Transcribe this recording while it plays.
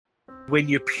when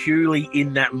you're purely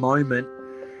in that moment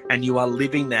and you are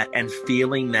living that and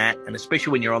feeling that, and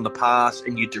especially when you're on the pass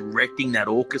and you're directing that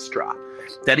orchestra,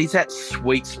 that is that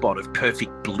sweet spot of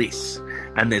perfect bliss.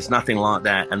 And there's nothing like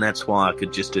that. And that's why I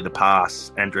could just do the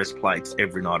pass and dress plates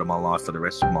every night of my life for the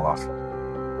rest of my life.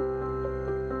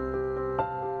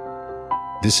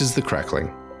 This is The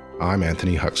Crackling. I'm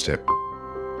Anthony Huckstep.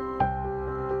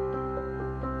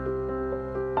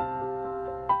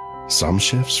 Some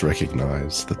chefs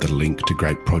recognise that the link to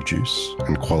great produce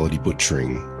and quality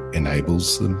butchering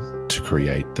enables them to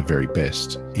create the very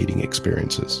best eating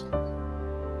experiences.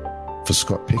 For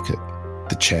Scott Pickett,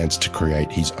 the chance to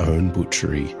create his own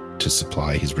butchery to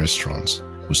supply his restaurants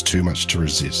was too much to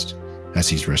resist as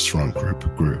his restaurant group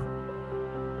grew.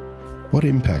 What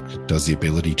impact does the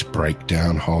ability to break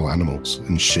down whole animals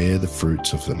and share the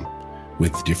fruits of them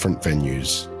with different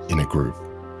venues in a group?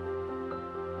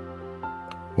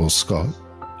 Well, Scott,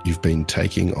 you've been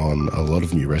taking on a lot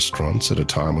of new restaurants at a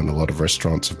time when a lot of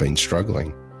restaurants have been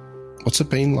struggling. What's it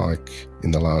been like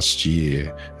in the last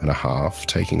year and a half,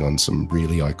 taking on some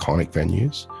really iconic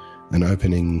venues and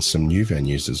opening some new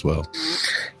venues as well?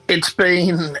 It's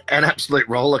been an absolute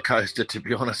roller coaster, to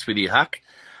be honest with you, Huck.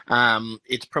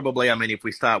 It's probably, if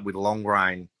we start with Long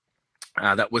Grain,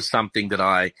 that was something that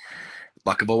I've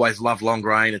always loved Long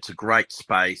Grain. It's a great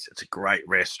space. It's a great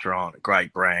restaurant, a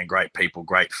great brand, great people,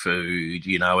 great food.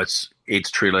 It's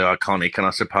truly iconic. And I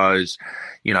suppose,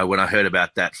 when I heard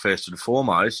about that first and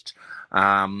foremost,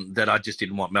 that I just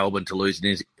didn't want Melbourne to lose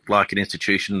an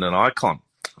institution and an icon.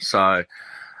 So,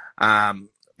 I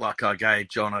gave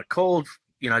John a call,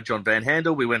 John Van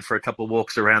Handel. We went for a couple of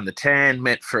walks around the Tan,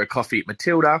 met for a coffee at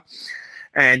Matilda.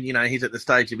 And, he's at the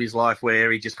stage of his life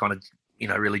where he just kind of,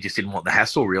 really just didn't want the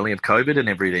hassle, really, of COVID and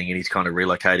everything. And he's kind of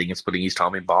relocating and splitting his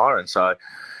time in Byron. So,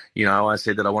 I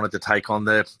said that I wanted to take on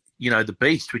the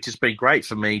beast, which has been great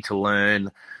for me to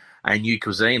learn a new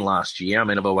cuisine last year.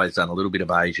 I've always done a little bit of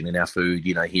Asian in our food,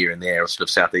 here and there, or sort of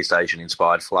Southeast Asian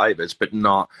inspired flavors, but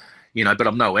not, but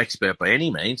I'm no expert by any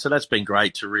means. So that's been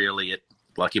great to really,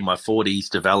 in my 40s,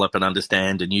 develop and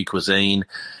understand a new cuisine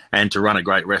and to run a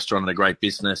great restaurant and a great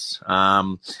business,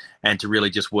 and to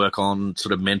really just work on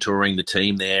sort of mentoring the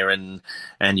team there and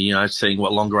seeing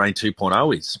what Long Grain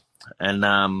 2.0 is. And,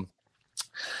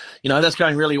 that's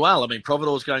going really well.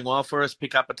 Providor's going well for us.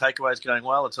 Pick up and takeaway is going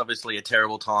well. It's obviously a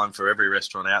terrible time for every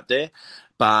restaurant out there.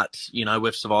 But,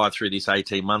 we've survived through this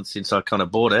 18 months since I kind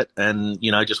of bought it and,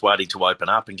 just waiting to open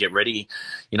up and get ready,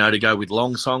 to go with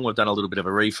Long Song. We've done a little bit of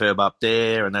a refurb up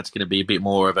there, and that's going to be a bit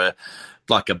more of a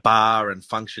bar and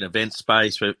function event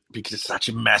space because it's such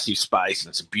a massive space and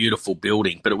it's a beautiful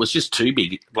building. But it was just too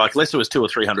big. Unless there was 200 or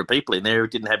 300 people in there,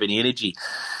 it didn't have any energy.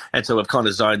 And so we've kind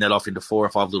of zoned that off into 4 or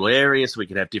 5 little areas so we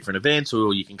can have different events,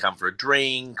 or you can come for a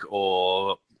drink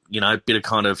or, a bit of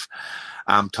kind of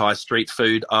Thai street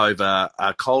food over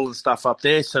coal and stuff up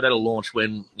there. So that'll launch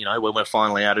when we're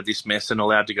finally out of this mess and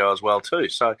allowed to go as well too.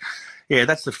 So, yeah,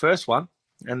 that's the first one.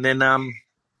 And then,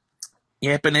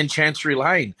 but then Chancery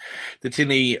Lane, that's in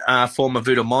the former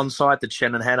Vue de Monde site that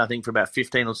Shannon had, I think, for about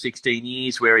 15 or 16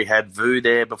 years, where he had Vue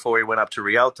there before he went up to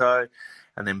Rialto,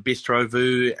 and then Bistro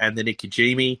Vue, and then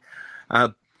Ikejimi.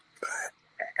 And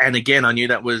again, I knew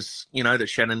that was, that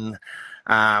Shannon,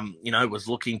 was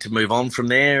looking to move on from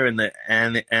there, and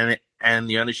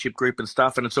the ownership group and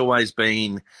stuff. And it's always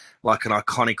been like an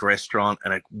iconic restaurant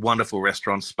and a wonderful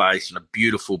restaurant space and a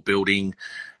beautiful building.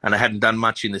 And I hadn't done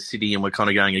much in the city, and we're kind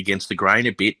of going against the grain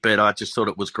a bit, but I just thought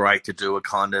it was great to do a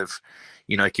kind of,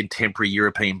 contemporary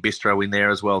European bistro in there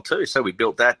as well too. So we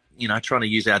built that, trying to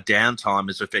use our downtime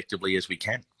as effectively as we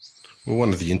can. Well,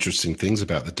 one of the interesting things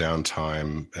about the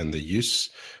downtime and the use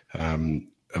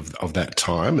of that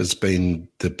time has been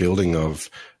the building of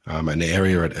an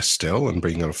area at Estelle and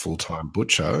bringing on a full-time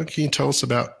butcher. Can you tell us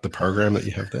about the program that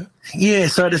you have there? Yeah,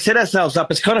 so to set ourselves up,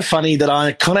 it's kind of funny that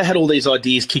I kind of had all these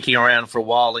ideas kicking around for a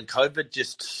while, and COVID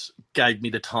just gave me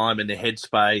the time and the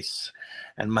headspace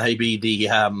and maybe the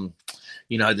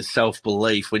the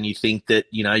self-belief when you think that,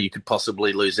 you could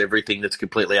possibly lose everything that's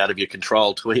completely out of your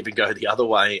control to even go the other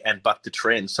way and buck the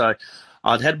trend. So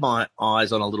I'd had my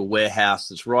eyes on a little warehouse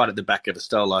that's right at the back of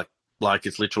Estelle, like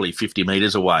it's literally 50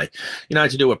 metres away,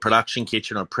 to do a production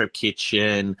kitchen or a prep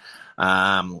kitchen.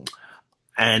 And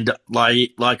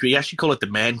we actually call it the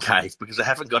man cave because I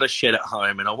haven't got a shed at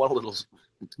home and I want a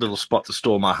little spot to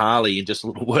store my Harley and just a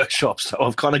little workshop. So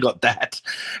I've kind of got that.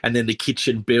 And then the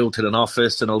kitchen built and an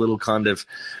office and a little kind of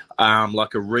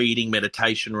like a reading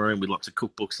meditation room with lots of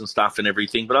cookbooks and stuff and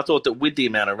everything. But I thought that with the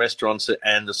amount of restaurants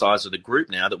and the size of the group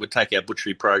now, that would take our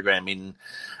butchery program in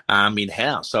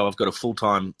house. So I've got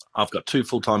two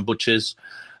full-time butchers.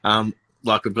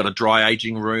 like we've got a dry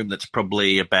aging room that's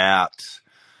probably about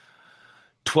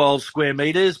 12 square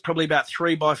meters, probably about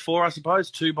 3x4, I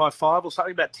suppose, 2x5 or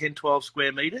something, about 10, 12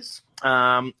 square meters.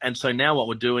 And so now what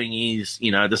we're doing is,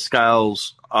 the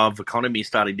scales of economy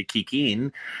starting to kick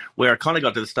in, where I kind of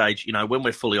got to the stage, when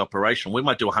we're fully operational, we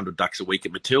might do 100 ducks a week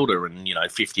at Matilda and,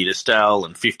 50 at Estelle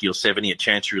and 50 or 70 at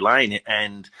Chancery Lane.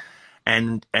 And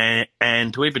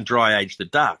to even dry age the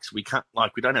ducks, we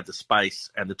don't have the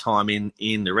space and the time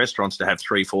in the restaurants to have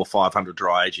 300, 400, 500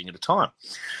 dry aging at a time.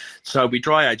 So we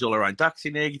dry age all our own ducks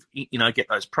in there, get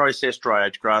those processed, dry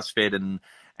age grass fed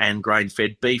and grain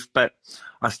fed beef. But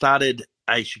I started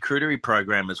a charcuterie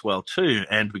program as well too,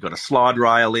 and we got a slide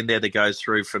rail in there that goes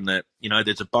through from the,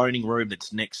 there's a boning room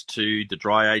that's next to the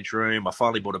dry age room. I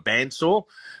finally bought a bandsaw,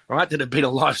 right? Did a bit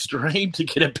of live stream to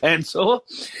get a bandsaw.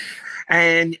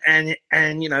 And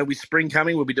with spring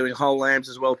coming, we'll be doing whole lambs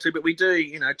as well too. But we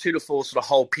do, 2 to 4 sort of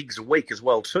whole pigs a week as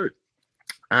well too.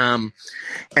 And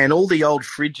all the old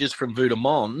fridges from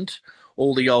Voudemont,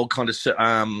 all the old kind of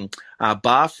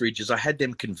bar fridges, I had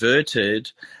them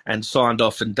converted and signed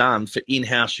off and done for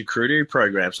in-house charcuterie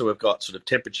programs. So we've got sort of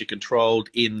temperature controlled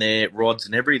in there, rods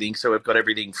and everything. So we've got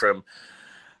everything from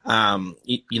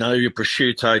your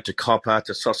prosciutto to copper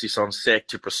to saucisson sec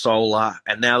to bresaola.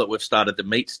 And now that we've started the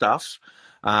meat stuff,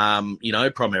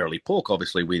 primarily pork,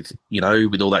 obviously, with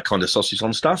all that kind of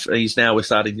saucisson stuff, we're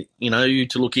starting,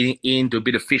 to look into a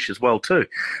bit of fish as well too.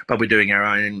 But we're doing our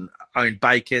own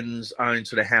bacons, own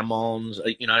sort of hamons,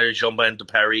 jambon de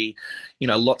Paris,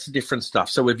 lots of different stuff.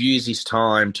 So we've used this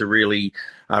time to really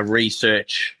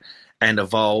research and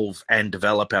evolve and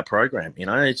develop our program,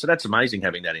 So that's amazing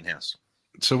having that in-house.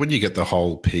 So when you get the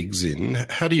whole pigs in,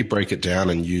 how do you break it down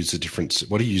and use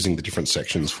what are you using the different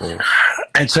sections for?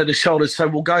 And so the shoulders, so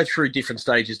we'll go through different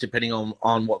stages depending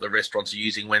on what the restaurants are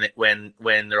using when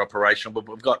they're operational. But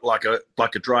we've got like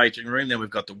a dry aging room, then we've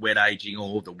got the wet aging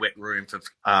or the wet room for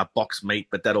box meat,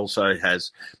 but that also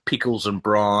has pickles and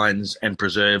brines and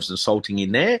preserves and salting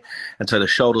in there. And so the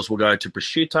shoulders will go to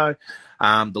prosciutto.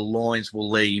 The loins will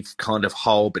leave kind of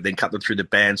whole, but then cut them through the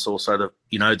bandsaw so that,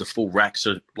 the full racks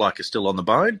are still on the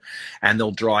bone, and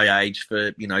they'll dry age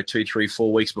for, 2, 3,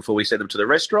 4 weeks before we send them to the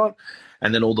restaurant.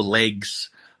 And then all the legs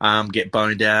get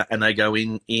boned out and they go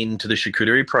into the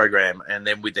charcuterie program. And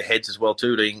then with the heads as well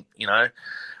too, doing,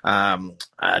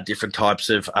 different types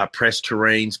of pressed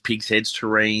terrines, pig's heads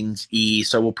terrines, ears.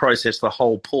 So we'll process the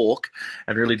whole pork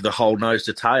and really do the whole nose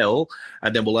to tail,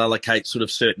 and then we'll allocate sort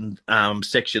of certain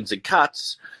sections and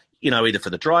cuts, either for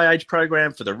the dry age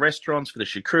program, for the restaurants, for the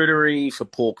charcuterie, for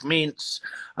pork mince,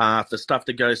 for stuff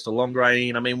that goes to long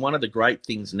grain. I mean, one of the great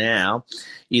things now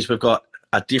is we've got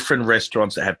different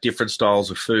restaurants that have different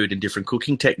styles of food and different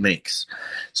cooking techniques.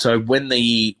 So when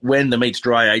the meat's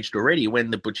dry aged already,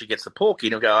 when the butcher gets the pork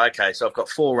in, he'll go, okay, so I've got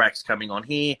 4 racks coming on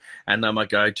here, and they might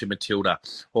go to Matilda,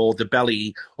 or the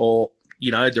belly, or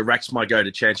the racks might go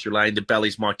to Chancery Lane. The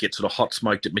bellies might get sort of hot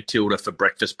smoked at Matilda for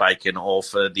breakfast bacon or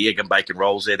for the egg and bacon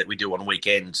rolls there that we do on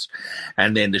weekends.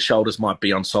 And then the shoulders might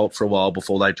be on salt for a while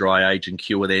before they dry age and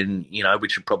cure then,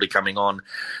 which are probably coming on.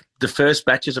 The first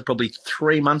batches are probably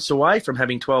 3 months away from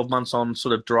having 12 months on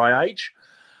sort of dry age.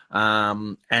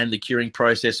 And the curing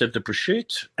process of the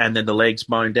prosciutto, and then the legs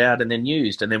boned out and then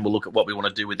used. And then we'll look at what we want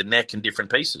to do with the neck and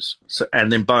different pieces. So,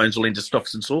 and then bones will into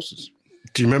stocks and sauces.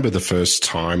 Do you remember the first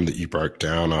time that you broke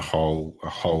down a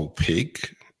whole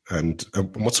pig, and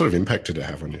what sort of impact did it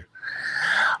have on you?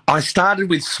 I started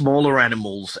with smaller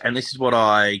animals, and this is what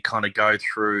I kind of go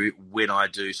through when I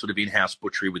do sort of in-house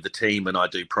butchery with the team and I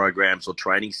do programs or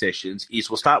training sessions, is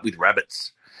we'll start with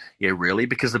rabbits. Yeah, really,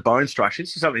 because the bone structure,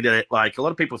 this is something that a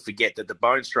lot of people forget, that the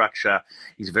bone structure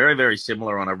is very, very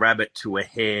similar on a rabbit to a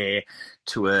hare,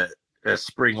 to a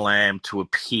spring lamb, to a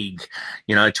pig,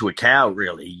 to a cow,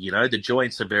 really. The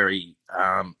joints are very,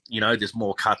 there's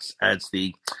more cuts as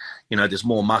there's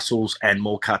more muscles and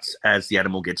more cuts as the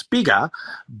animal gets bigger.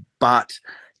 But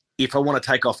if I want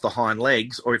to take off the hind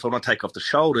legs, or if I want to take off the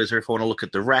shoulders, or if I want to look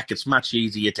at the rack, it's much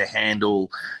easier to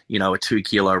handle, a 2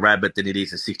 kilo rabbit than it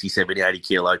is a 60, 70, 80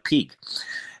 kilo pig.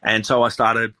 And so I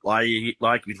started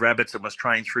like with rabbits and was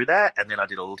trained through that. And then I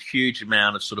did a huge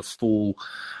amount of sort of full,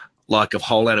 of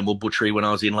whole animal butchery when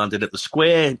I was in London at the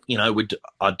Square.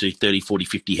 I'd do 30, 40,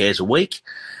 50 hares a week,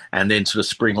 and then sort of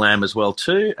spring lamb as well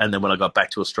too. And then when I got back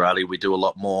to Australia, we do a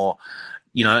lot more,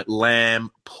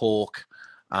 lamb, pork,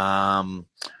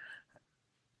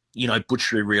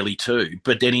 butchery really too.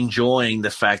 But then enjoying the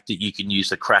fact that you can use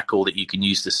the crackle, that you can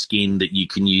use the skin, that you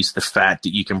can use the fat,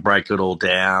 that you can break it all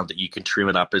down, that you can trim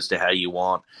it up as to how you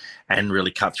want and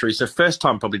really cut through. So first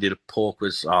time probably did a pork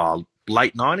was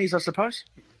late 90s, I suppose.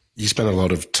 You spent a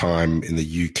lot of time in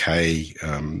the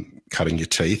UK cutting your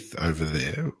teeth over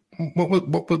there.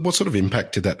 What sort of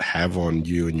impact did that have on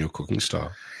you and your cooking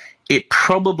style? It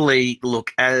probably,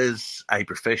 look, as a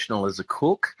professional, as a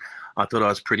cook, I thought I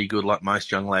was pretty good, like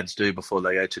most young lads do before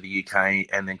they go to the UK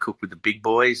and then cook with the big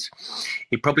boys.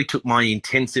 It probably took my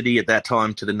intensity at that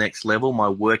time to the next level, my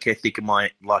work ethic and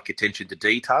my attention to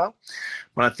detail.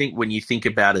 But I think when you think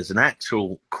about it as an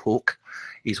actual cook,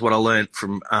 is what I learned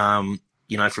from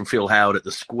from Phil Howard at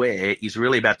the Square, is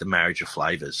really about the marriage of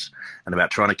flavours and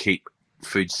about trying to keep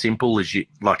food simple as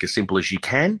simple as you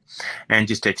can, and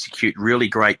just execute really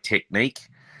great technique,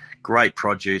 great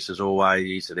produce as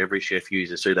always that every chef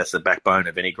uses. So that's the backbone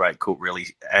of any great cook, really,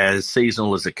 as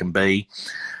seasonal as it can be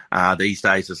these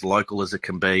days, as local as it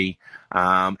can be,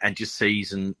 and just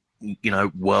season,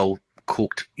 well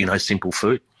cooked, simple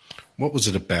food. What was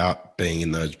it about being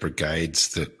in those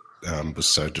brigades that was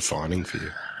so defining for you?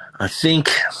 I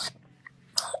think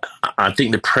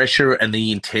the pressure and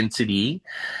the intensity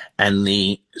and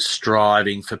the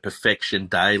striving for perfection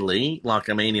daily.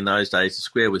 In those days, the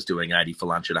Square was doing 80 for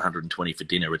lunch and 120 for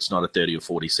dinner. It's not a 30 or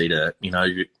 40 seater, it's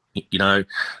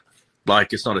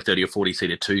not a 30 or 40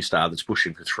 seater 2-star that's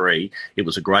pushing for 3. It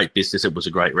was a great business. It was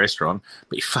a great restaurant,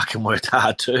 but you fucking worked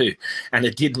hard too. And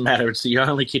it didn't matter. It's the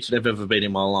only kitchen I've ever been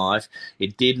in my life.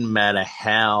 It didn't matter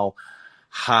how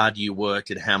hard you worked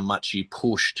and how much you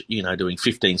pushed, doing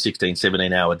 15, 16,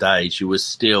 17-hour days, you were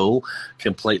still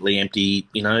completely empty,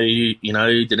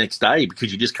 the next day,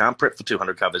 because you just can't prep for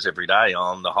 200 covers every day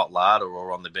on the hot larder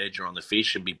or on the veg or on the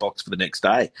fish and be boxed for the next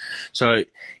day. So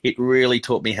it really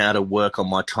taught me how to work on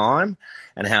my time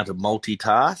and how to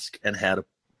multitask and how to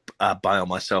bail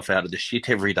myself out of the shit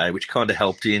every day, which kind of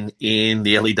helped in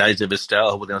the early days of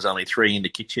Estelle when there was only 3 in the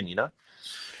kitchen,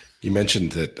 You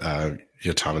mentioned that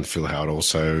your time in Phil Howard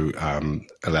also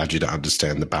allowed you to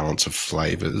understand the balance of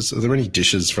flavours. Are there any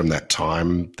dishes from that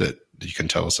time that you can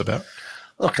tell us about?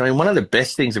 Look, one of the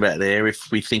best things about there, if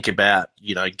we think about,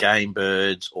 game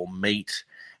birds or meat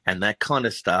and that kind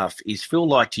of stuff, is Phil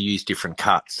liked to use different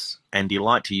cuts, and he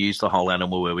liked to use the whole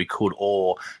animal where we could,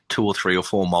 or 2 or 3 or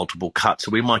 4 multiple cuts.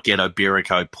 So we might get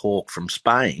Iberico pork from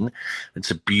Spain. It's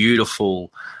a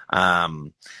beautiful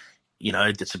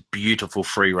that's a beautiful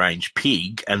free-range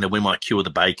pig, and then we might cure the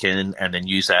bacon and then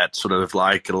use that sort of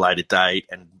like at a later date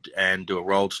and do a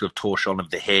rolled sort of torchon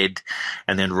of the head,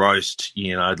 and then roast,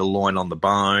 the loin on the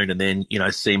bone, and then,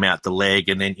 seam out the leg,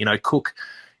 and then, cook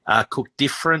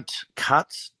different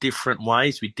cuts, different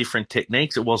ways with different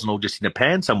techniques. It wasn't all just in a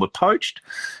pan. Some were poached,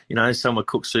 some were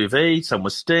cooked sous vide, some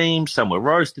were steamed, some were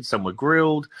roasted, some were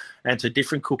grilled, and so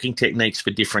different cooking techniques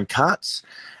for different cuts.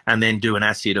 And then do an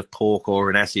acid of pork or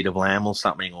an acid of lamb or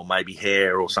something, or maybe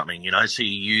hare or something, so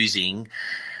you're using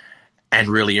and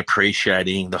really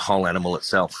appreciating the whole animal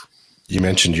itself. You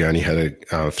mentioned you only had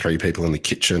 3 people in the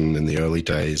kitchen in the early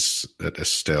days at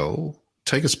Estelle.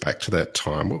 Take us back to that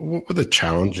time. What were the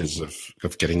challenges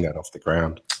of getting that off the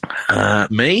ground?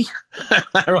 Me,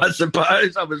 I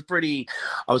suppose. I was pretty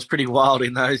wild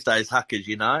in those days, Huckers.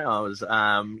 I was,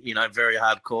 very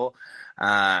hardcore.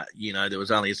 There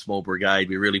was only a small brigade.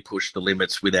 We really pushed the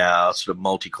limits with our sort of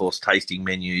multi-course tasting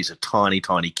menus, a tiny,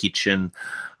 tiny kitchen.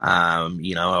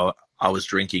 I was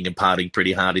drinking and partying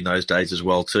pretty hard in those days as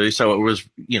well too. So it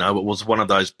was one of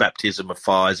those baptism of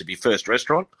fires of your first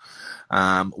restaurant.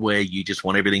 Where you just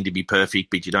want everything to be perfect,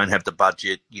 but you don't have the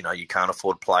budget. You can't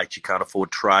afford plates, you can't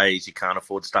afford trays, you can't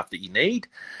afford stuff that you need.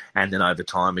 And then over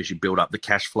time, as you build up the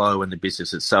cash flow and the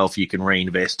business itself, you can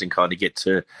reinvest and kind of get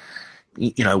to,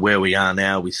 where we are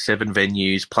now with 7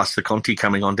 venues, plus the Conti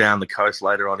coming on down the coast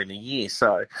later on in the year.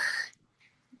 So,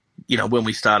 when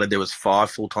we started, there was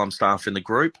 5 full-time staff in the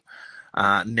group.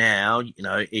 Now,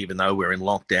 even though we're in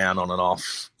lockdown on and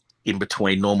off, in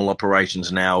between normal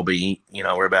operations now will be,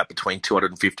 we're about between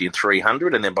 250 and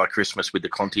 300. And then by Christmas with the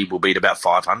Conti, we'll be at about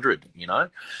 500,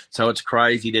 So it's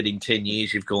crazy that in 10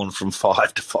 years you've gone from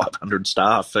 5 to 500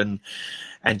 staff and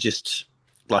just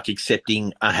like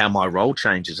accepting how my role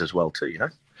changes as well too,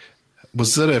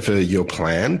 Was that ever your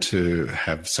plan to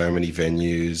have so many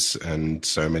venues and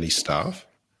so many staff?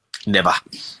 Never.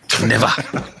 Never.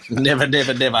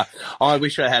 I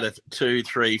wish I had a 2,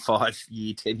 3, 5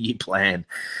 year, 10-year plan.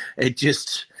 It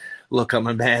just, look, I'm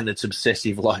a man that's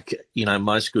obsessive like,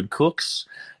 most good cooks,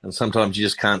 and sometimes you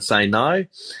just can't say no.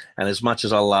 And as much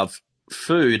as I love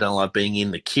food, I love being in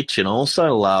the kitchen, I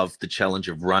also love the challenge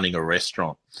of running a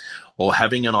restaurant or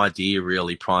having an idea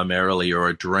really primarily, or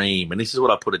a dream. And this is what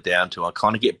I put it down to. I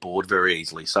kind of get bored very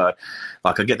easily. So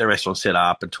like I get the restaurant set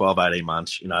up in 12, 18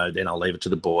 months, then I'll leave it to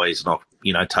the boys and I'll,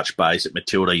 touch base at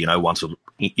Matilda,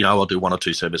 I'll do 1 or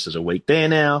 2 services a week there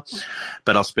now,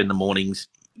 but I'll spend the mornings,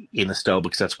 in Estelle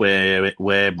because that's where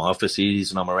my office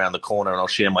is, and I'm around the corner, and I'll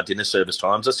share my dinner service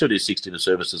times. I still do 6 dinner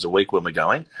services a week when we're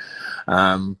going.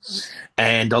 And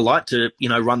I like to,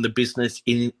 run the business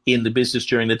in the business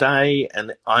during the day,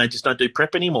 and I just don't do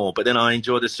prep anymore. But then I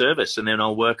enjoy the service, and then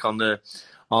I'll work on the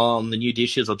new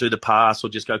dishes. I'll do the pass, or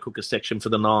just go cook a section for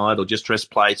the night, or just dress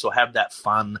plates, or have that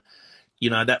fun,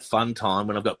 that fun time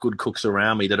when I've got good cooks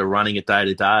around me that are running it day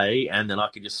to day, and then I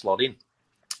can just slot in.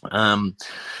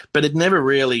 But it never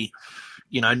really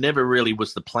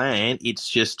was the plan. It's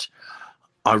just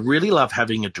I really love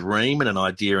having a dream and an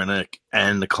idea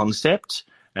and the concept,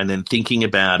 and then thinking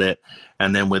about it,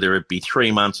 and then whether it be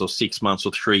 3 months or 6 months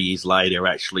or 3 years later,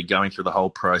 actually going through the whole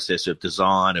process of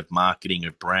design, of marketing,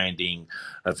 of branding,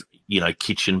 of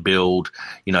kitchen build,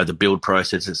 the build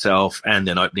process itself, and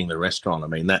then opening the restaurant. I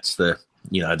mean, that's the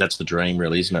dream,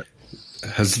 really, isn't it?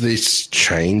 Has this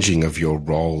changing of your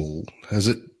role,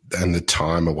 and the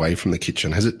time away from the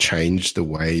kitchen, has it changed the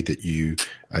way that you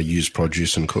use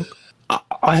produce and cook?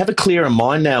 I have a clearer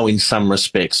mind now in some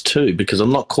respects too, because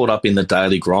I'm not caught up in the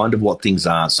daily grind of what things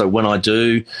are. So when I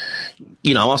do,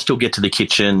 I'll still get to the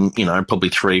kitchen, probably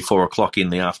 3, 4 o'clock in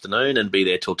the afternoon and be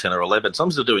there till 10 or 11. So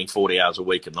I'm still doing 40 hours a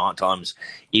week at night times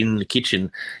in the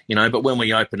kitchen, but when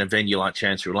we open a venue like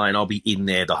Chancery Lane, I'll be in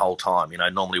there the whole time.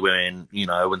 Normally when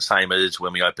same as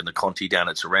when we open the Conti down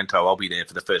at Sorrento, I'll be there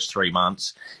for the first 3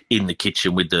 months in the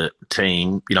kitchen with the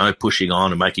team, pushing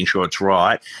on and making sure it's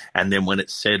right. And then when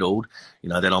it's settled,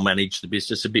 then I'll manage the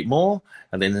business a bit more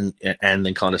and then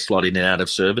kind of slot in and out of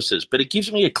services. But it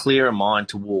gives me a clearer mind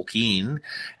to walk in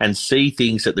and see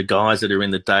things that the guys that are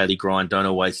in the daily grind don't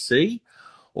always see,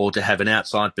 or to have an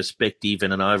outside perspective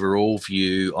and an overall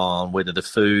view on whether the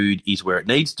food is where it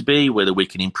needs to be, whether we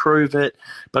can improve it,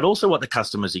 but also what the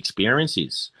customer's experience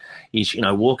is,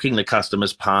 walking the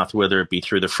customer's path, whether it be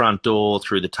through the front door,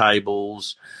 through the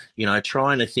tables,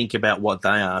 trying to think about what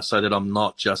they are so that I'm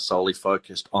not just solely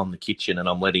focused on the kitchen, and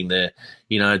I'm letting the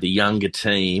younger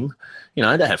team, they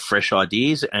have fresh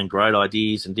ideas and great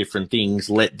ideas and different things,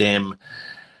 let them,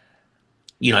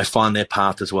 find their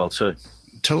path as well too.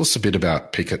 Tell us a bit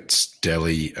about Pickett's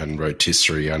Deli and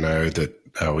Rotisserie. I know that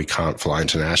we can't fly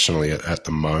internationally at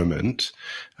the moment,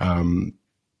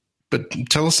 but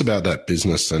tell us about that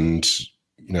business, and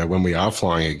when we are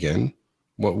flying again,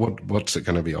 what's it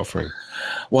going to be offering?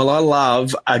 Well, I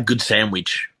love a good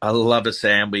sandwich. I love a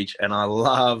sandwich, and I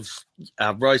love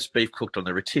roast beef cooked on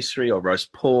the rotisserie, or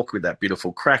roast pork with that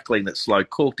beautiful crackling that's slow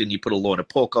cooked, and you put a loin of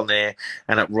pork on there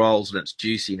and it rolls and it's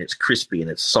juicy and it's crispy and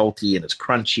it's salty and it's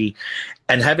crunchy.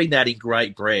 And having that in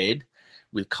great bread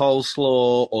with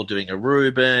coleslaw, or doing a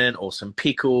Reuben or some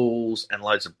pickles and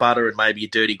loads of butter and maybe a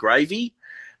dirty gravy,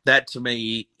 that to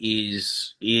me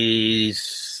is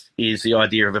the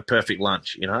idea of a perfect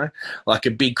lunch, like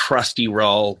a big crusty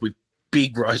roll with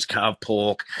big roast carved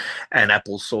pork and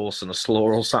applesauce and a slaw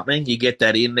or something. You get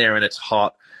that in there and it's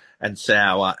hot and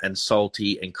sour and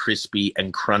salty and crispy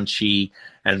and crunchy,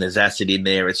 and there's acid in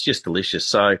there. It's just delicious.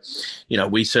 So,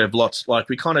 we serve lots, like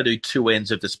we kind of do two ends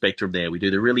of the spectrum there. We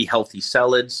do the really healthy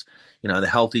salads, the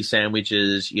healthy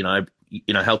sandwiches,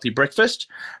 healthy breakfast.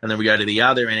 And then we go to the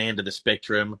other end of the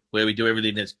spectrum where we do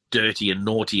everything that's dirty and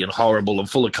naughty and horrible and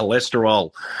full of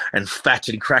cholesterol and fat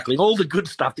and crackling, all the good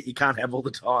stuff that you can't have all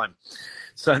the time.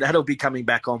 So that'll be coming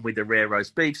back on with the rare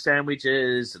roast beef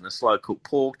sandwiches and the slow cooked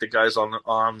pork that goes on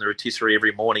the rotisserie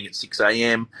every morning at 6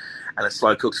 a.m. and it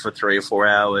slow cooks for 3 or 4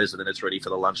 hours, and then it's ready for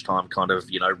the lunchtime kind of,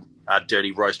 a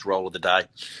dirty roast roll of the day.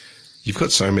 You've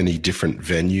got so many different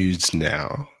venues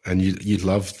now, and you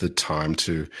love the time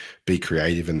to be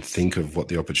creative and think of what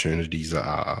the opportunities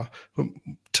are.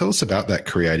 Tell us about that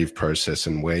creative process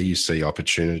and where you see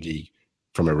opportunity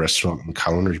from a restaurant and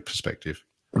culinary perspective.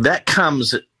 That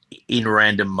comes in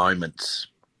random moments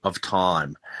of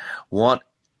time.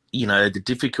 The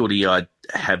difficulty I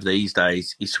have these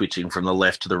days is switching from the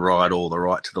left to the right or the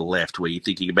right to the left, where you're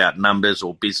thinking about numbers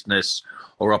or business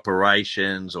or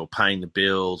operations or paying the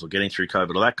bills or getting through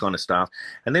COVID, all that kind of stuff,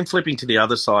 and then flipping to the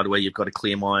other side where you've got a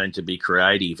clear mind to be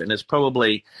creative. And it's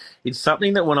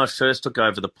something that when I first took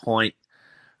over the point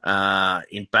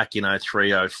back in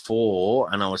 03,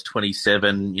 04, and I was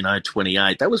 27,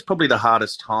 28, that was probably the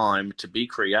hardest time to be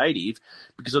creative,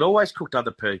 because I'd always cooked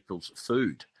other people's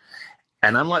food.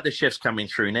 And unlike the chefs coming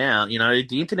through now, the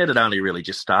internet had only really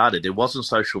just started. There wasn't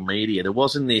social media. There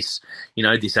wasn't this,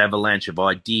 this avalanche of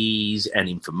ideas and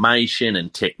information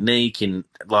and technique and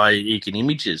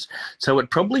images. So it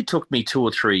probably took me 2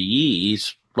 or 3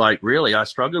 years. Really, I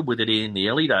struggled with it in the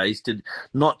early days to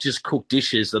not just cook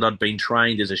dishes that I'd been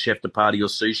trained as a chef de partie or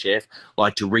sous chef,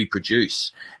 to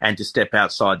reproduce and to step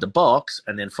outside the box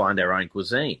and then find our own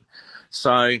cuisine.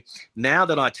 So now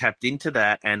that I tapped into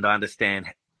that and I understand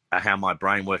how my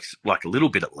brain works, like a little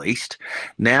bit at least,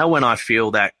 now when I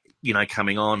feel that,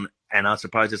 coming on, and I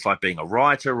suppose it's like being a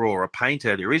writer or a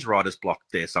painter, there is writer's block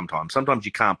there sometimes. Sometimes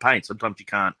you can't paint, sometimes you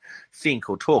can't think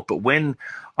or talk. But when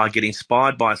I get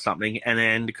inspired by something, and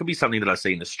then it could be something that I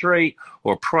see in the street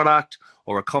or a product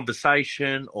or a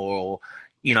conversation or,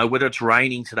 whether it's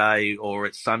raining today or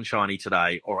it's sunshiny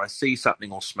today, or I see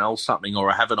something or smell something or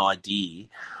I have an idea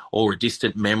or a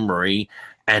distant memory,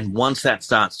 and once that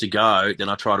starts to go, then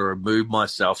I try to remove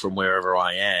myself from wherever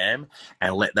I am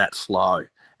and let that flow.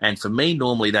 And for me,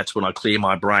 normally that's when I clear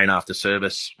my brain after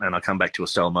service and I come back to a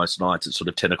cell most nights at sort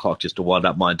of 10 o'clock just to wind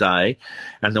up my day.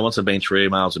 And then once I've been through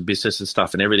emails and business and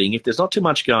stuff and everything, if there's not too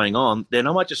much going on, then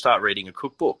I might just start reading a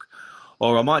cookbook.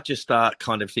 Or I might just start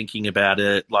kind of thinking about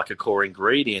it like a core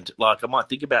ingredient. Like I might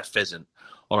think about pheasant,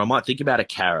 or I might think about a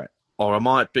carrot, or I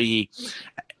might be,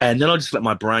 and then I just let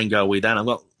my brain go with that. I've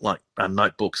got like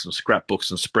notebooks and scrapbooks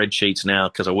and spreadsheets now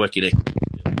because I work in it.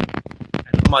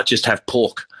 I might just have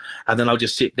pork, and then I'll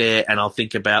just sit there and I'll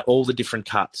think about all the different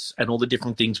cuts and all the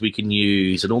different things we can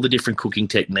use and all the different cooking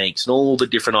techniques and all the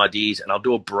different ideas, and I'll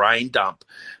do a brain dump,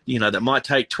 that might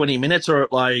take 20 minutes or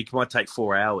like might take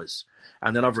 4 hours.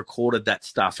 And then I've recorded that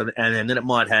stuff, and then it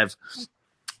might have,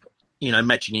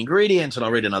 matching ingredients, and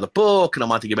I'll read another book, and I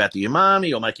might think about the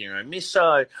umami or making your own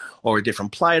miso or a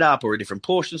different plate up or a different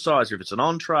portion size, or if it's an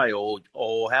entree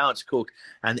or how it's cooked.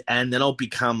 And then I'll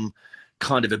become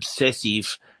kind of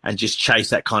obsessive and just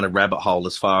chase that kind of rabbit hole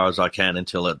as far as I can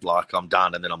until I'm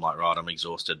done. And then I'm like, right, I'm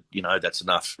exhausted. That's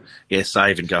enough. Yeah,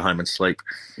 save and go home and sleep.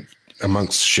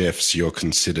 Amongst chefs, you're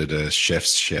considered a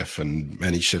chef's chef, and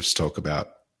many chefs talk about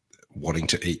wanting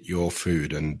to eat your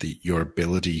food and your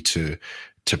ability to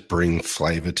bring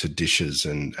flavor to dishes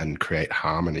and create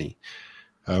harmony.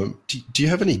 Do you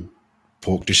have any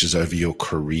pork dishes over your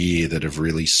career that have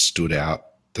really stood out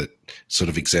that sort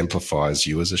of exemplifies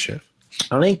you as a chef?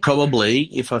 I think probably,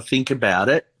 if I think about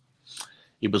it,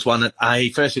 it was one that,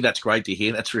 firstly, that's great to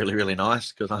hear. That's really, really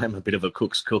nice, because I am a bit of a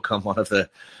cook's cook. I'm one of the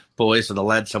boys and the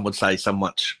lads, some would say so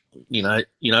much,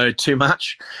 too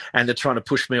much. And they're trying to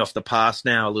push me off the past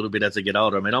now a little bit as I get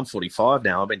older. I mean, I'm 45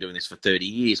 now. I've been doing this for 30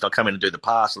 years. And I come in and do the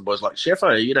past, and the boys like,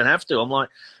 Chefo, you don't have to. I'm like,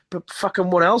 but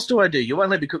fucking what else do I do? You won't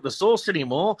let me cook the sauce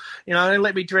anymore.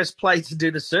 Let me dress plates and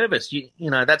do the service.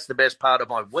 That's the best part of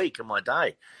my week and my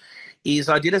day. Is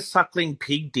I did a suckling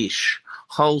pig dish,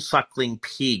 whole suckling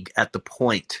pig at the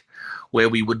point, where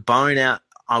we would bone out,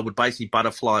 I would basically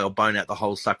butterfly or bone out the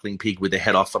whole suckling pig with the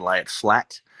head off and lay it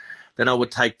flat. Then I would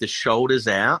take the shoulders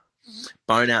out,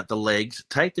 bone out the legs,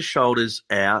 take the shoulders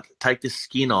out, take the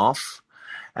skin off,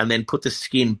 and then put the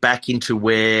skin back into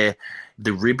where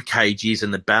the rib cage is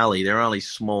and the belly. They're only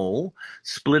small.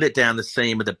 Split it down the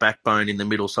seam of the backbone in the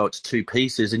middle so it's two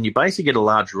pieces, and you basically get a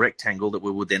large rectangle that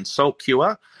we would then salt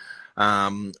cure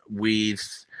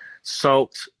with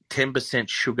salt, 10%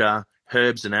 sugar,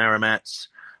 herbs and aromats.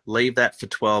 Leave that for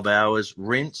 12 hours,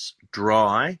 rinse,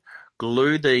 dry,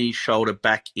 glue the shoulder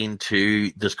back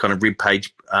into this kind of rib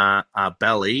cage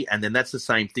belly, and then that's the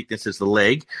same thickness as the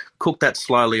leg. Cook that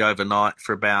slowly overnight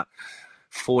for about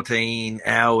 14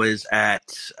 hours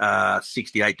at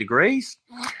 68 degrees.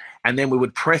 And then we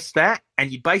would press that,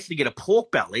 and you basically get a pork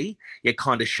belly,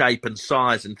 kind of shape and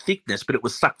size and thickness, but it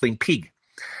was suckling pig.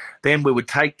 Then we would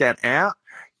take that out.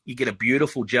 You get a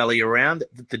beautiful jelly around.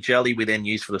 The jelly we then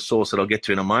use for the sauce that I'll get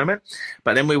to in a moment.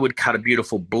 But then we would cut a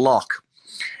beautiful block.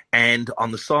 And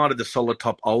on the side of the solid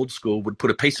top old school, would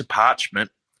put a piece of parchment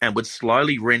and would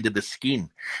slowly render the skin.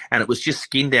 And it was just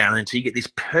skin down until you get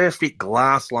this perfect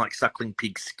glass-like suckling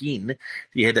pig skin.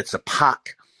 Yeah, that's a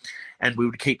puck. And we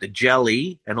would keep the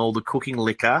jelly and all the cooking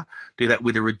liquor, do that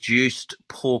with a reduced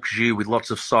pork jus with lots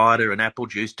of cider and apple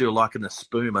juice, do it like in the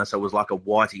spoomer, so it was like a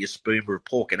whitey spoomer of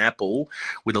pork and apple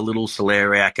with a little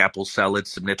celeriac apple salad,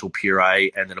 some nettle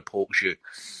puree, and then a pork jus.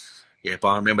 Yeah, but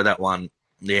I remember that one.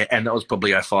 Yeah, and that was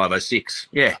probably 05, 06.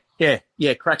 Yeah,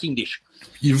 cracking dish.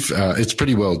 It's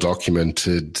pretty well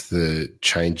documented the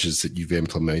changes that you've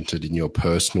implemented in your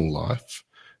personal life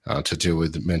to deal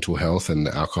with mental health and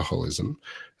alcoholism.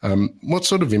 What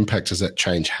sort of impact has that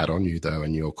change had on you, though,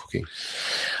 in your cooking?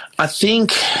 I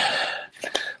think,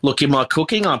 look, in my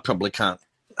cooking, I probably can't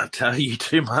tell you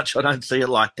too much. I don't see it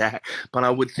like that. But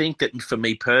I would think that for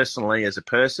me personally, as a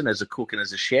person, as a cook and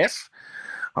as a chef,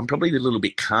 I'm probably a little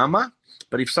bit calmer.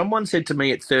 But if someone said to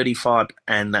me at 35,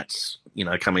 and that's,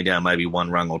 coming down maybe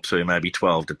one rung or two, maybe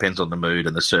 12, depends on the mood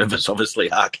and the service, obviously,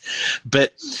 Huck.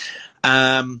 But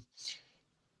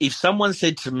if someone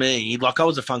said to me, like I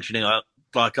was a functioning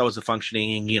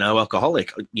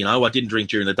alcoholic, I didn't drink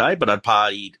during the day, but I'd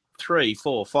partied 3,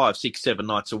 4, 5, 6, 7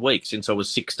 nights a week since I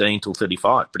was 16 till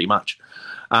 35, pretty much.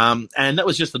 And that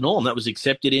was just the norm. That was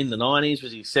accepted in the 90s,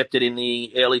 was accepted in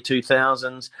the early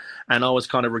 2000s. And I was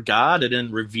kind of regarded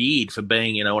and revered for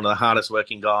being, one of the hardest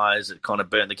working guys that kind of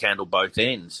burnt the candle both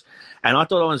ends. And I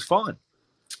thought I was fine.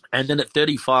 And then at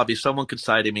 35, if someone could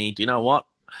say to me, do you know what?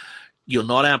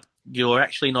 You're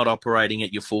actually not operating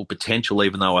at your full potential,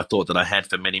 even though I thought that I had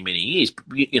for many, many years,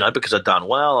 because I'd done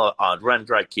well. I'd run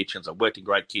great kitchens. I worked in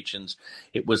great kitchens.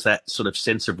 It was that sort of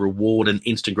sense of reward and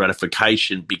instant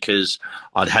gratification because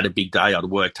I'd had a big day. I'd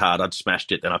worked hard. I'd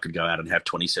smashed it. Then I could go out and have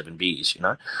 27 beers,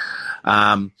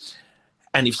 And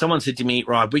if someone said to me,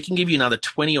 right, we can give you another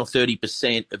 20 or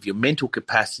 30% of your mental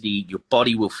capacity, your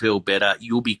body will feel better,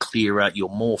 you'll be clearer, you're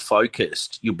more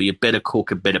focused, you'll be a better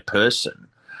cook, a better person.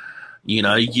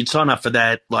 You'd sign up for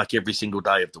that like every single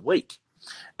day of the week.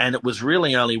 And it was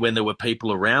really only when there were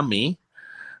people around me,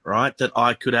 right, that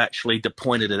I could actually, that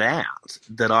pointed it out,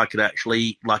 that I could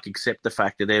actually accept the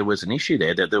fact that there was an issue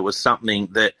there, that there was something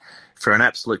that for an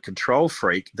absolute control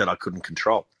freak that I couldn't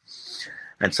control.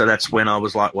 And so that's when I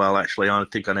was like, well, actually, I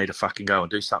think I need to fucking go and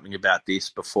do something about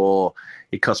this before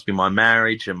it cost me my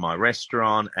marriage and my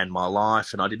restaurant and my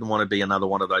life. And I didn't want to be another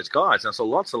one of those guys. And so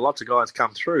lots of guys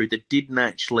come through that didn't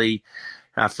actually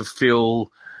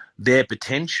fulfill their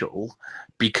potential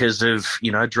because of,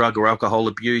 drug or alcohol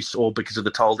abuse or because of the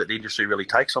toll that the industry really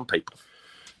takes on people.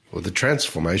 Well, the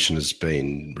transformation has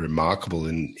been remarkable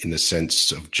in the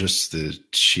sense of just the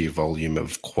sheer volume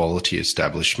of quality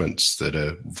establishments that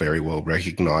are very well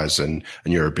recognised and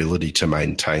your ability to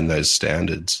maintain those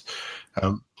standards.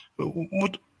 The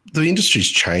industry's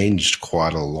changed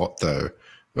quite a lot, though.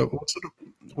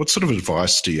 What sort of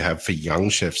advice do you have for young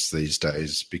chefs these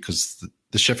days? Because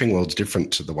the chefing world's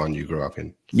different to the one you grew up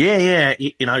in. Yeah.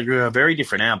 You're very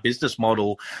different. Our business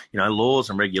model, laws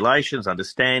and regulations,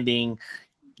 understanding,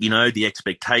 the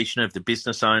expectation of the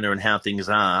business owner and how things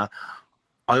are.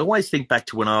 I always think back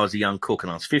to when I was a young cook and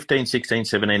I was 15, 16,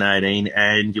 17, 18,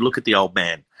 and you look at the old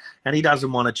man and he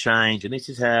doesn't want to change and this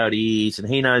is how it is and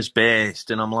he knows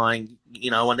best. And I'm like,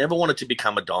 I never wanted to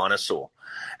become a dinosaur.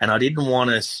 And I didn't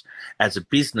want us as a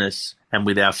business and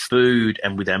with our food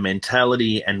and with our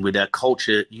mentality and with our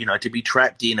culture, to be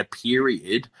trapped in a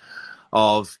period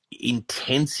of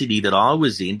intensity that I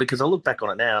was in, because I look back on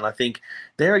it now and I think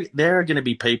there are going to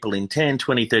be people in 10,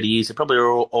 20, 30 years that probably are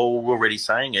all already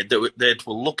saying it, that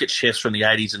will look at chefs from the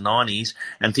 80s and 90s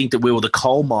and think that we were the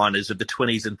coal miners of the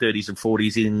 20s and 30s and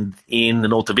 40s in the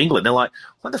north of England. They're like,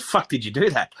 why the fuck did you do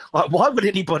that? Like, why would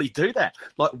anybody do that?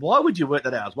 Like, why would you work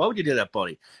that hours? Why would you do that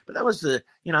body? But that was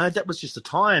that was just the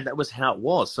time. That was how it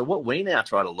was. So what we now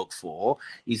try to look for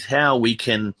is how we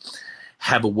can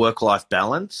have a work-life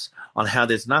balance, on how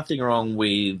there's nothing wrong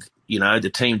with,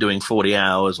 the team doing 40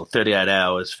 hours or 38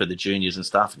 hours for the juniors and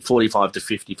stuff, and 45 to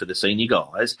 50 for the senior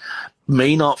guys.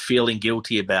 Me not feeling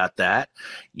guilty about that.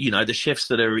 The chefs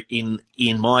that are in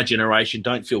my generation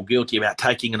don't feel guilty about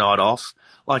taking a night off.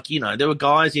 Like, there were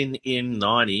guys in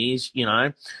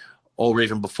 90s, or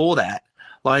even before that,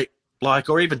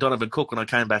 or even Donovan Cook when I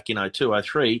came back in 02,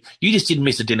 03, you just didn't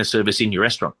miss a dinner service in your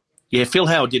restaurant. Yeah, Phil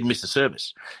Howard didn't miss a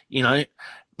service,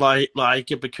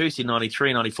 like at Bacchus in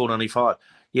 93, 94, 95.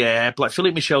 Yeah, like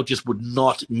Philippe Michel just would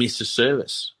not miss a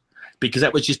service because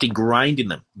that was just ingrained in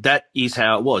them. That is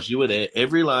how it was. You were there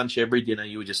every lunch, every dinner,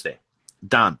 you were just there.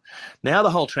 Done. Now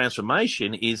the whole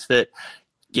transformation is that,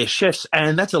 yeah, chefs,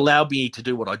 and that's allowed me to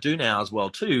do what I do now as well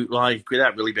too, like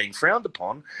without really being frowned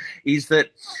upon, is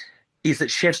that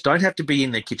chefs don't have to be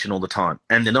in their kitchen all the time,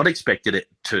 and they're not expected it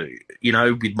to,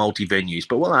 with multi-venues.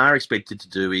 But what they are expected to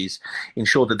do is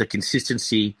ensure that the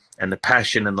consistency and the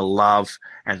passion and the love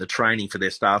and the training for their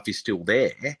staff is still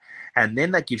there. And then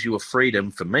that gives you a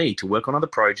freedom for me to work on other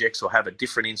projects or have a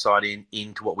different insight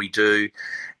into what we do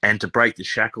and to break the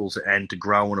shackles and to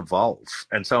grow and evolve.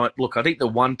 And so, look, I think the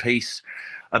one piece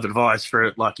of advice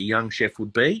for like a young chef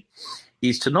would be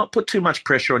is to not put too much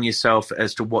pressure on yourself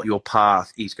as to what your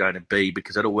path is going to be,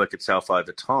 because it'll work itself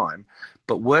over time.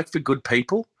 But work for good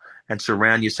people and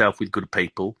surround yourself with good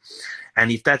people.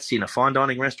 And if that's in a fine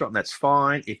dining restaurant, that's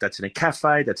fine. If that's in a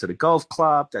cafe, that's at a golf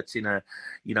club, that's in a,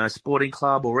 sporting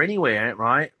club or anywhere,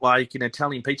 right? Like an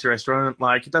Italian pizza restaurant,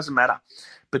 like it doesn't matter.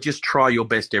 But just try your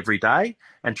best every day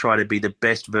and try to be the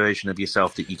best version of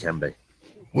yourself that you can be.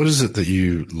 What is it that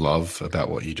you love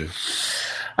about what you do?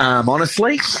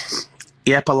 Honestly,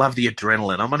 yep, I love the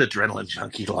adrenaline. I'm an adrenaline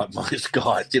junkie like most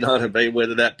guys, you know what I mean?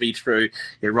 Whether that be through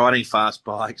riding fast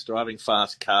bikes, driving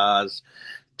fast cars,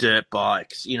 dirt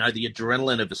bikes, the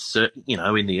adrenaline of a certain,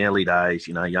 in the early days,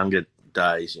 younger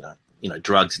days,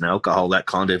 drugs and alcohol, that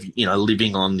kind of,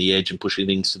 living on the edge and pushing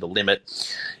things to the limit,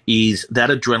 is that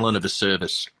adrenaline of a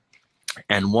service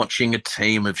and watching a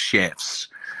team of chefs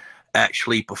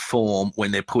actually perform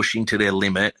when they're pushing to their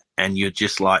limit, and you're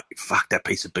just like, fuck, that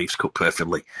piece of beef's cooked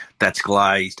perfectly. That's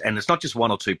glazed. And it's not just one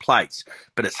or two plates,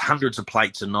 but it's hundreds of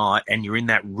plates a night, and you're in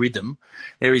that rhythm.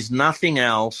 There is nothing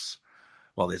else.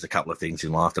 Well, there's a couple of things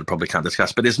in life that I probably can't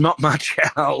discuss, but there's not much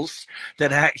else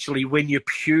that actually, when you're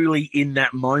purely in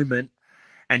that moment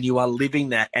and you are living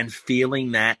that and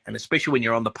feeling that, and especially when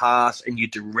you're on the pass and you're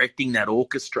directing that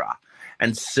orchestra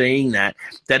and seeing that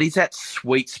is that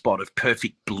sweet spot of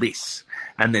perfect bliss.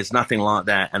 And there's nothing like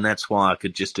that. And that's why I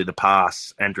could just do the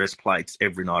pass and dress plates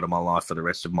every night of my life for the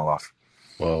rest of my life.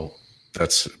 Well,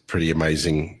 that's pretty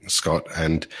amazing, Scott.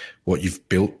 And what you've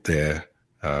built there,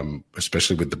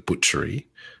 especially with the butchery,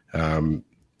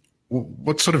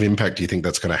 what sort of impact do you think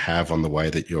that's going to have on the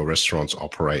way that your restaurants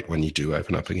operate when you do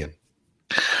open up again?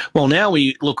 Well, now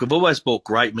we've always bought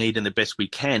great meat and the best we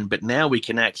can, but now we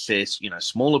can access,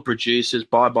 smaller producers,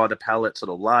 buy by the pallet,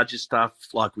 sort of larger stuff,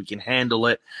 like we can handle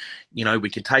it, we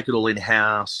can take it all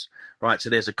in-house, right?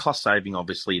 So there's a cost saving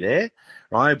obviously there,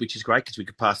 right? Which is great because we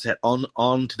could pass that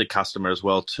on to the customer as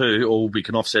well too, or we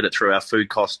can offset it through our food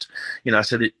cost,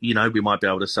 so that, we might be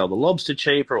able to sell the lobster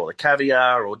cheaper or the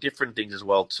caviar or different things as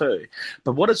well too.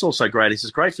 But what is also great is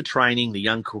it's great for training the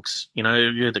young cooks,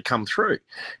 that come through,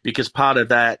 because part of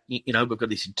that, we've got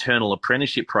this internal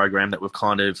apprenticeship program that we've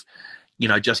kind of,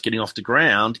 just getting off the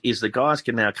ground, is the guys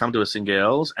can now come to us and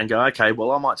girls and go, okay, well,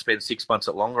 I might spend 6 months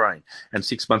at Longrain and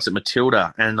 6 months at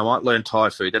Matilda, and I might learn Thai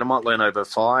food, then I might learn over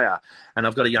fire. And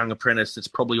I've got a young apprentice that's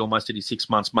probably almost at his 6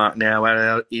 months mark now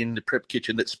out in the prep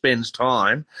kitchen that spends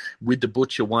time with the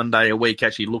butcher one day a week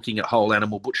actually looking at whole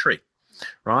animal butchery,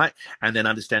 right? And then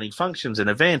understanding functions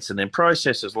and events and then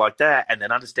processes like that, and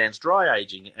then understands dry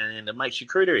aging and it makes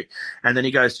charcuterie. And then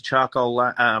he goes to charcoal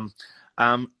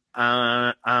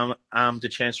to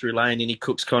Chancery Lane, and he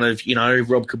cooks kind of,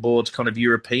 Rob Cabord's kind of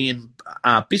European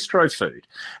bistro food.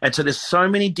 And so there's so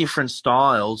many different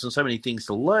styles and so many things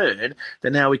to learn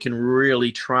that now we can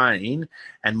really train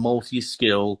and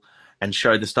multi-skill and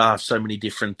show the staff so many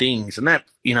different things. And that,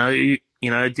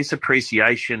 this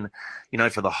appreciation,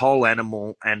 for the whole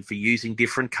animal and for using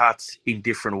different cuts in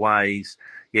different ways,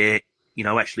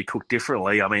 actually cooked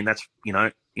differently. I mean, that's,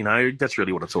 that's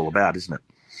really what it's all about, isn't it?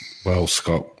 Well,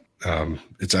 Scott,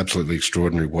 it's absolutely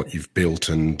extraordinary what you've built,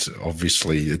 and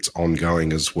obviously it's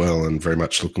ongoing as well, and very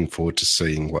much looking forward to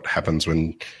seeing what happens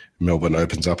when Melbourne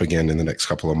opens up again in the next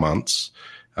couple of months.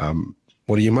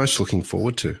 What are you most looking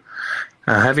forward to?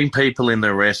 Having people in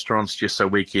the restaurants just so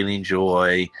we can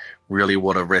enjoy really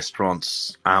what a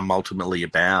restaurant's ultimately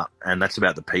about, and that's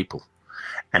about the people,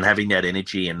 and having that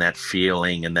energy and that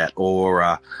feeling and that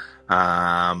aura,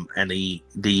 and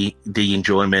the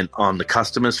enjoyment on the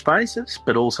customers' faces,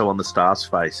 but also on the staff's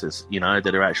faces,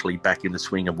 that are actually back in the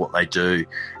swing of what they do,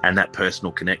 and that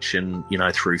personal connection,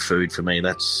 through food. For me,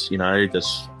 that's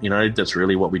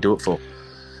really what we do it for.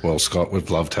 Well, Scott,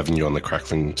 we've loved having you on The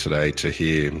Crackling today to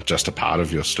hear just a part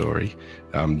of your story.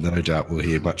 No doubt we'll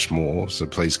hear much more, so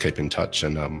please keep in touch,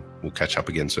 and we'll catch up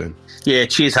again soon. Yeah,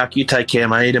 cheers, Huck. You take care,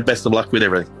 mate, and best of luck with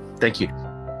everything. Thank you.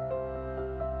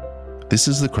 This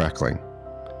is The Crackling,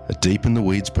 a Deep in the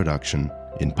Weeds production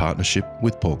in partnership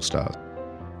with Porkstars.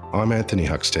 I'm Anthony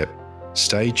Huckstep.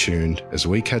 Stay tuned as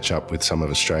we catch up with some of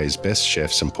Australia's best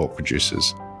chefs and pork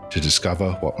producers to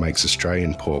discover what makes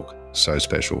Australian pork so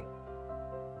special.